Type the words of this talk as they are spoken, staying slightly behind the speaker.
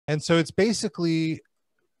And so it's basically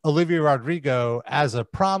Olivia Rodrigo as a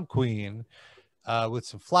prom queen with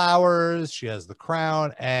some flowers. She has the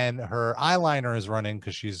crown and her eyeliner is running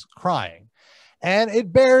because she's crying. And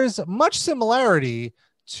it bears much similarity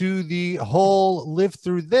to the whole Live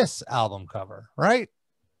Through This album cover, right?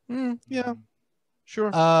 Yeah,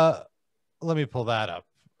 sure. Let me pull that up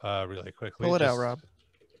really quickly. Pull it out, Rob.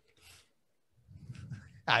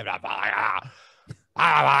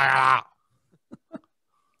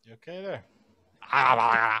 You okay there?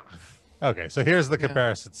 Okay, so here's the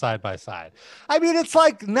comparison side by side. I mean, it's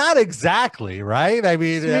like not exactly, right? I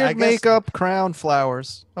mean, I guess, makeup, crown,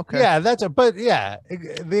 flowers. Okay. Yeah, but yeah,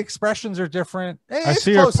 the expressions are different. I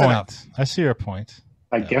see your point. I see your point.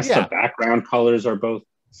 I guess the background colors are both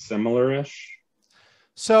similar-ish.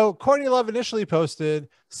 So Courtney Love initially posted,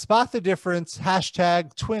 spot the difference,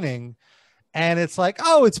 #twinning. And it's like,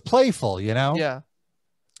 oh, it's playful, you know? Yeah.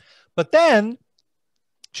 But then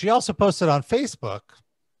she also posted on Facebook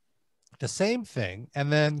the same thing.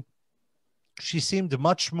 And then she seemed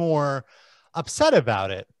much more upset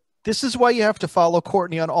about it. This is why you have to follow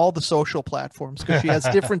Courtney on all the social platforms, because she has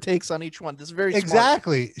different takes on each one. This is very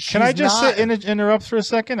exactly. Can I just interrupt for a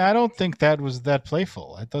second? I don't think that was that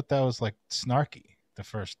playful. I thought that was like snarky, the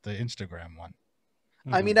Instagram one.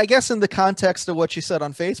 I mean, I guess in the context of what she said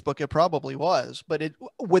on Facebook, it probably was, but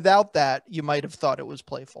without that, you might have thought it was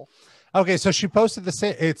playful. Okay, so she posted the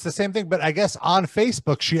same. It's the same thing, but I guess on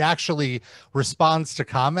Facebook she actually responds to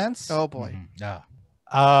comments. Oh boy, yeah.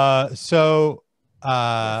 So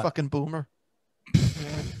fucking boomer.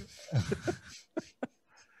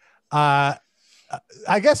 I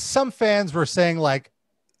guess some fans were saying like,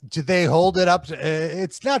 did they hold it up?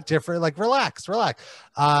 It's not different. Like, relax.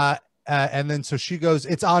 And then so she goes,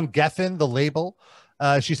 it's on Geffen, the label.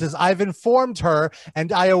 She says, I've informed her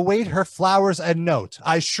and I await her flowers and note.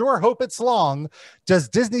 I sure hope it's long. Does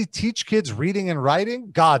Disney teach kids reading and writing?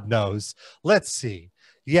 God knows. Let's see.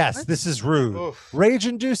 Yes, this is rude. Rage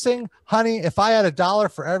inducing. Honey, if I had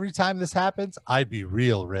 $1 for every time this happens, I'd be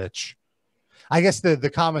real rich. I guess the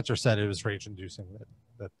commenter said it was rage inducing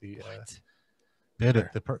that the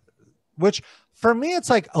bitter. Which for me, it's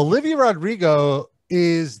like Olivia Rodrigo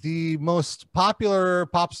is the most popular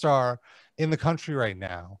pop star in the country right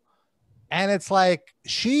now. And it's like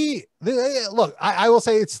look, I will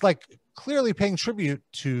say it's like clearly paying tribute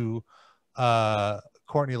to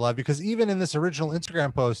Courtney Love, because even in this original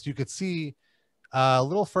Instagram post, you could see a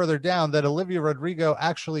little further down that Olivia Rodrigo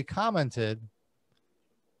actually commented.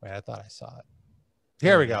 Wait, I thought I saw it.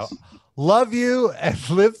 Here we go. Love you and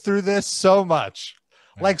live through this so much.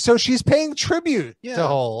 Like, so she's paying tribute to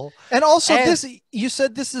Hole. And also this, you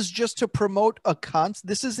said this is just to promote a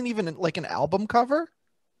this isn't even like an album cover.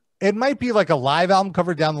 It might be like a live album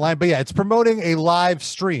cover down the line, but yeah, it's promoting a live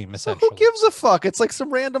stream essentially. Who gives a fuck? It's like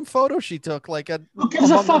some random photo she took. Who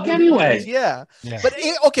gives a fuck anyway? Yeah. But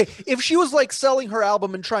okay, if she was like selling her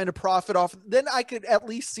album and trying to profit off, then I could at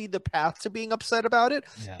least see the path to being upset about it.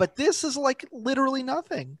 Yeah. But this is like literally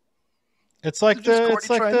nothing. It's like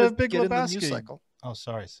the Big Lebowski. Oh,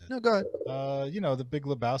 sorry, Sid. No, go ahead. The Big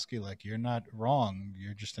Lebowski, like, you're not wrong.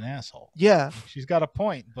 You're just an asshole. Yeah. She's got a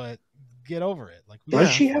point, but get over it. Like,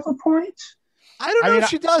 does she have a point? I don't know if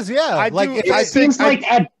she does. Yeah. It seems like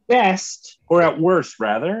at best, or at worst,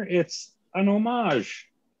 rather, it's an homage.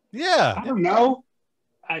 Yeah. I don't know.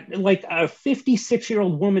 Like a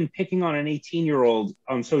 56-year-old woman picking on an 18-year-old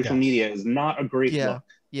on social media is not a great look.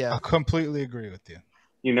 Yeah. I completely agree with you.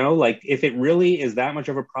 You know, like, if it really is that much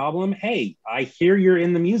of a problem, hey, I hear you're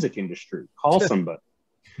in the music industry. Call somebody.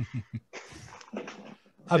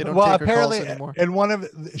 Well, apparently, in one of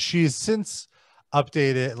she's since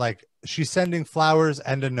updated, like, she's sending flowers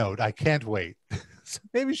and a note. I can't wait. So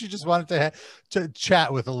maybe she just wanted to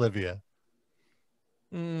chat with Olivia.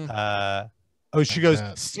 She goes,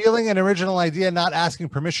 stealing an original idea, not asking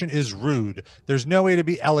permission is rude. There's no way to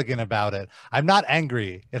be elegant about it. I'm not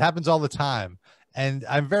angry. It happens all the time. And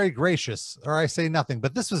I'm very gracious, or I say nothing,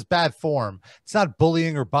 but this was bad form. It's not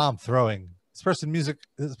bullying or bomb throwing. This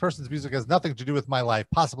person's music has nothing to do with my life,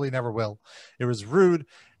 possibly never will. It was rude,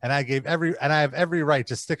 and I have every right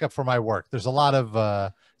to stick up for my work. There's a lot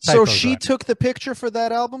of so she took the picture for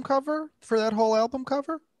that album cover, for that whole album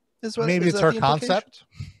cover? Maybe it's her concept.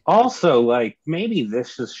 Also, like, maybe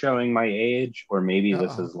this is showing my age, or maybe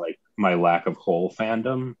this is like my lack of Hole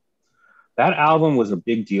fandom. That album was a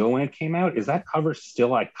big deal when it came out. Is that cover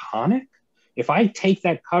still iconic? If I take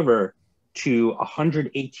that cover to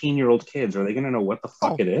 118-year-old kids, are they going to know what the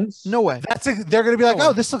fuck it is? No way. They're going to be like,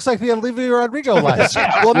 oh, this looks like the Olivia Rodrigo live.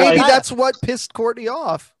 Well, maybe that's what pissed Courtney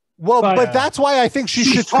off. Well, but that's why I think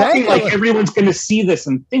she's talking like everyone's going to see this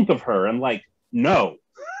and think of her, and like, no.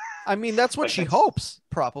 I mean, that's what she hopes,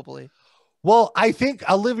 probably. Well, I think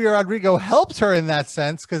Olivia Rodrigo helped her in that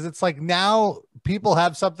sense because it's like now people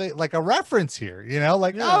have something like a reference here,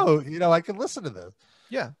 like, I can listen to this.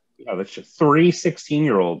 Yeah. Yeah, that's just 3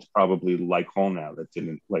 16-year-olds probably like Hole now that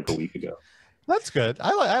didn't like a week ago. That's good.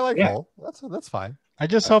 I like Hole. That's fine. I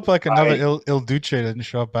just hope like another Il Duce didn't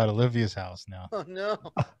show up at Olivia's house now. Oh no.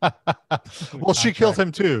 Well, she killed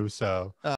him too, so.